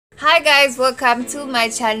Hi guys, welcome to my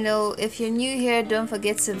channel. If you're new here, don't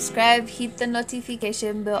forget to subscribe, hit the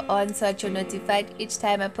notification bell on so that you're notified each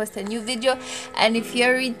time I post a new video. And if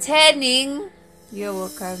you're returning, you're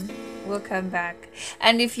welcome back.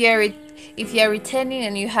 And if you're returning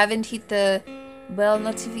and you haven't hit the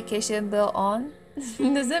notification bell on,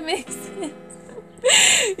 does that make sense?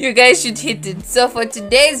 You guys should hit it. So for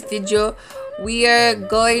today's video, we are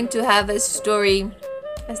going to have a story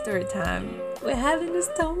time. We're having a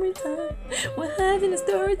story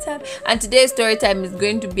time. And today's story time is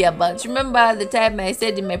going to be about, remember the time I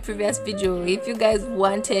said in my previous video, if you guys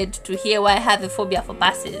wanted to hear why I have a phobia for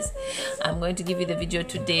buses, I'm going to give you the video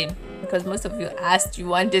today because most of you asked, you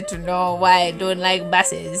wanted to know why I don't like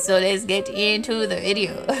buses. So let's get into the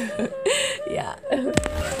video. Yeah.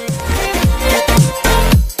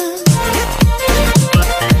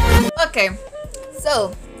 Okay,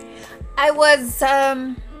 so I was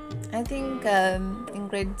I think in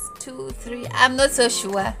grades 2, 3, I'm not so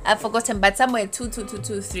sure, I've forgotten, but somewhere 2,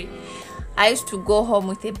 3, I used to go home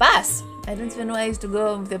with a bus. I don't even know why I used to go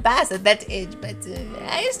home with a bus at that age, but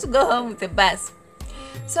I used to go home with a bus.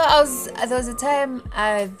 So there was a time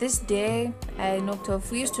this day I knocked off.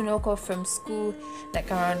 We used to knock off from school like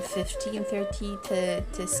around 15:30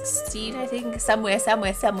 to 16, I think, somewhere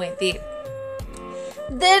there.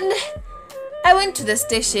 Then I went to the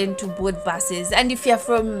station to board buses, and if you're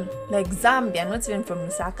from like Zambia, not even from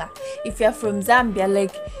Lusaka, if you're from Zambia,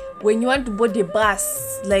 like when you want to board a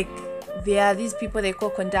bus, like there are these people they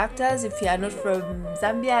call conductors. If you are not from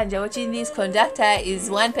Zambia and you're watching this, conductor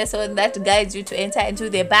is one person that guides you to enter into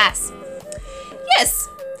the bus. Yes.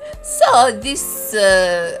 So this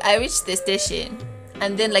I reached the station,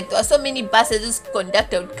 and then like there were so many buses, this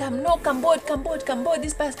conductor would come board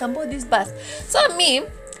this bus. So me,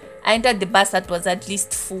 I entered the bus that was at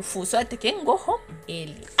least full, so I can go home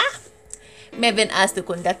early. Me even asked the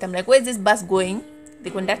conductor, I'm like, where is this bus going?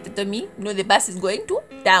 The conductor told me, no, the bus is going to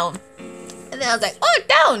town. And then I was like, oh,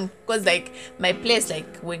 town, because like my place,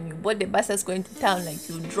 like when you board the bus that's going to town, like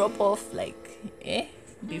you drop off like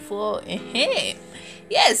before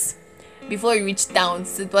yes, before you reach town.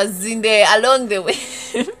 So it was along the way.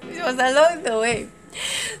 It was along the way.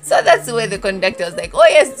 So that's where the conductor was like, oh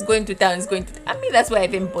yes, it's going to town, I mean, that's why I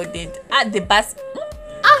even boarded at the bus.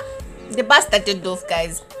 The bus started off,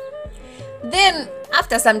 guys. Then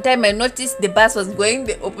after some time I noticed the bus was going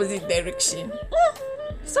the opposite direction.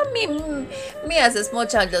 So me as a small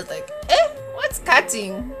child was like, what's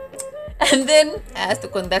cutting? And then I asked the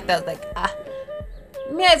conductor, I was like, I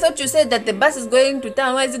thought you said that the bus is going to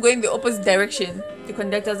town, why is it going the opposite direction? The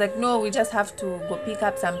conductor was like, no, we just have to go pick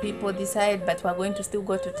up some people this side, but we're going to still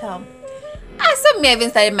go to town. So me even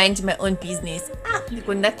started minding my own business. The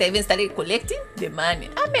conductor even started collecting the money.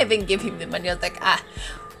 I may even give him the money. I was like,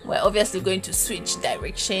 we're obviously going to switch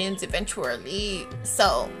directions eventually.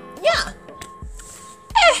 So yeah.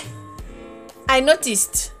 I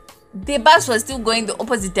noticed the bus was still going the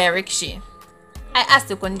opposite direction. I asked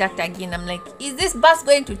the conductor again, I'm like, is this bus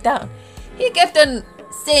going to town? He kept on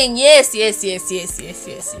saying yes.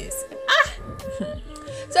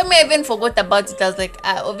 So me even forgot about it. I was like,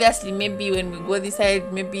 obviously maybe when we go this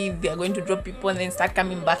side, maybe they are going to drop people and then start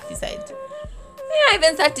coming back this side. I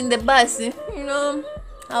even sat in the bus,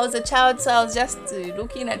 I was a child, so I was just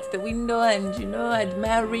looking at the window and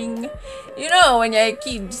admiring, when you're a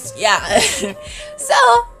kid. Yeah. So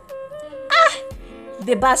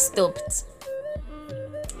the bus stopped.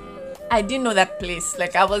 I didn't know that place.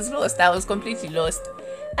 Like, I was lost. I was completely lost.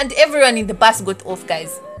 And everyone in the bus got off,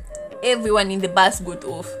 guys. Everyone in the bus got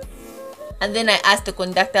off. And then I asked the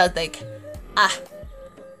conductor, I was like,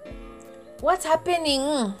 what's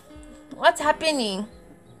happening? What's cutting?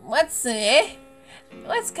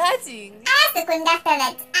 I asked the conductor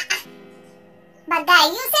like, but guy,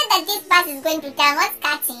 you said that this bus is going to town, what's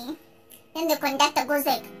cutting? Then the conductor goes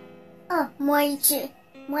like, oh, Moiche,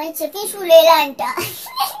 fish ulelanta.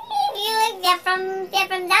 If you're from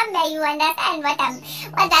Zambia, you understand what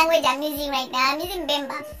language I'm using right now. I'm using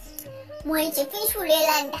Bemba. Moiche, fish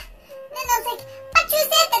ulelanta. Then I was like, but you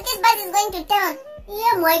said that this bus is going to town.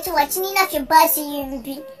 Yeah, Moiche, watching enough your bus you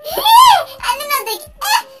be. And then I was like,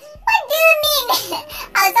 what do you mean?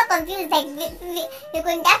 I was so confused, like the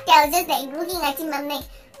conductor, I was just like looking at him, I'm like,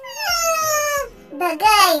 the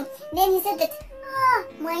guy. Then he said that,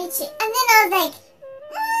 Moiche. And then I was like,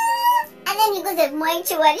 and then he goes like,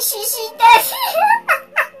 Moiche, what she does?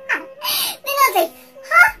 Then I was like,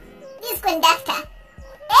 this conductor.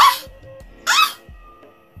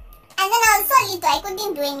 And then I was so little, I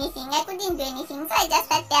couldn't do anything. So I just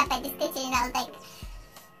sat there by the station and I was like,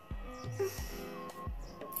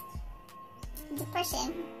 depression.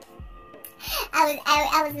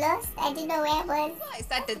 I was lost. I didn't know where I was. I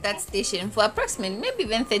sat at that station for approximately maybe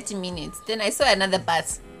even 30 minutes. Then I saw another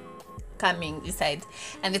bus coming beside,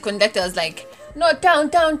 and the conductor was like, no,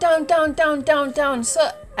 down. So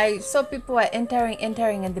I saw people were entering,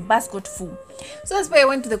 and the bus got full. So that's why I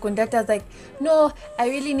went to the conductor. I was like, no, I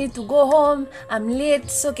really need to go home. I'm late.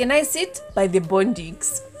 So can I sit by the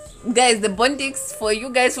Bondix? Guys, the Bondix, for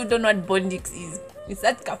you guys who don't know what Bondix is, it's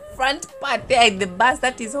that front part there in the bus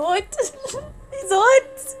that is hot. It's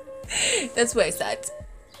hot. That's where I sat.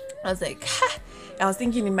 I was like, ha. I was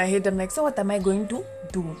thinking in my head, I'm like, so what am I going to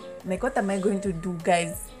do? Like, what am I going to do,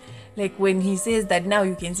 guys? Like, when he says that now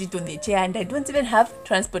you can sit on the chair, and I don't even have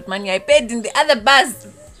transport money. I paid in the other bus.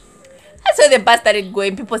 That's where the bus started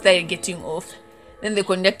going. People started getting off. Then the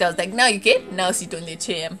conductor was like, now you can now sit on the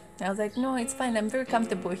chair. I was like, no, it's fine. I'm very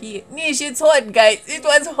comfortable here. Nish, it's hot, guys. It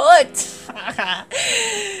was hot.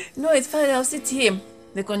 No, it's fine. I'll sit here.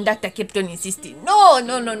 The conductor kept on insisting. No.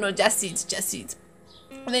 Just sit.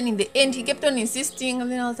 And then in the end, he kept on insisting.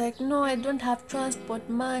 And then I was like, no, I don't have transport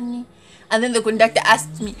money. And then the conductor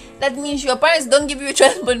asked me, that means your parents don't give you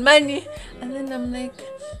transport money? And then I'm like,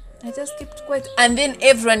 I just kept quiet. And then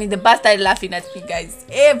everyone in the bus started laughing at me, guys.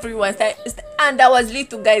 Everyone started. And I was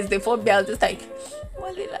little, guys. The phobia, I was just like,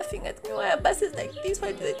 why are they laughing at me? Why are buses like this?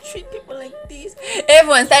 Why do they treat people like this?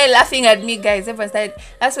 Everyone started laughing at me, guys. Everyone started.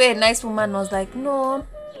 That's where a nice woman was like, no,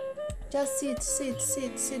 just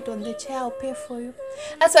sit on the chair. I'll pay for you.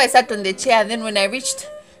 That's why I sat on the chair. And then when I reached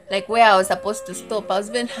like where I was supposed to stop, I was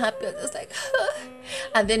very happy. I was just like,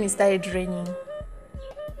 and then it started raining.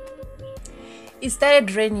 It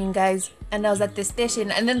started raining, guys, and I was at the station,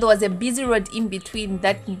 and then there was a busy road in between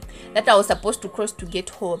that I was supposed to cross to get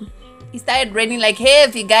home. It started raining like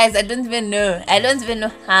heavy, guys. I don't even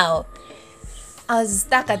know how. I was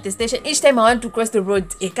stuck at the station. Each time I wanted to cross the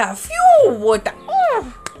road, a car, phew, water.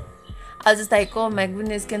 Oh. I was just like, oh my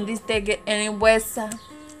goodness, can this day get any worse? I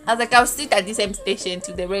was like, I'll sit at the same station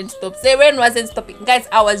till the rain stops. The rain wasn't stopping, guys.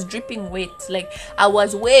 I was dripping wet. Like, I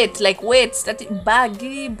was wet, starting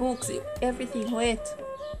baggy, books, everything wet.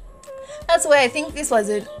 That's why I think this was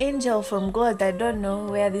an angel from God. I don't know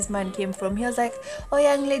where this man came from. He was like, oh,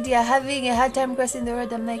 young lady, you're having a hard time crossing the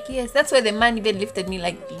road. I'm like, yes. That's why the man even lifted me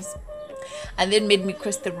like this and then made me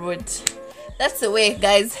cross the road. That's the way,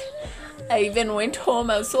 guys. I even went home.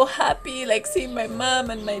 I was so happy, like seeing my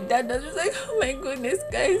mom and my dad. I was just like, oh my goodness,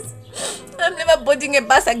 guys, I'm never boarding a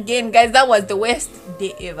bus again, guys. That was the worst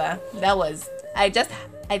day ever. That was, I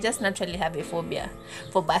just naturally have a phobia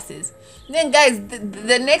for buses. Then, guys,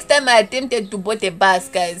 the next time I attempted to board a bus,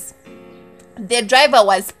 guys, the driver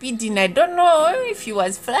was speeding. I don't know if he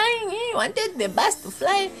was flying. He wanted the bus to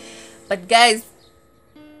fly, but guys,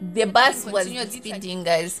 the bus was speeding,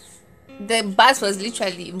 guys. The bus was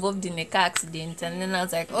literally involved in a car accident, and then I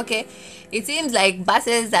was like, okay, it seems like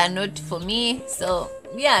buses are not for me. So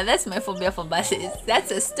yeah, that's my phobia for buses.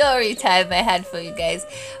 That's a story time I had for you guys.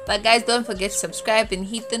 But guys, don't forget to subscribe and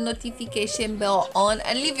hit the notification bell on,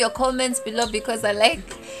 and leave your comments below because I like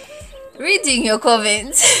reading your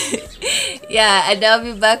comments. Yeah, and I'll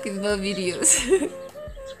be back with more videos.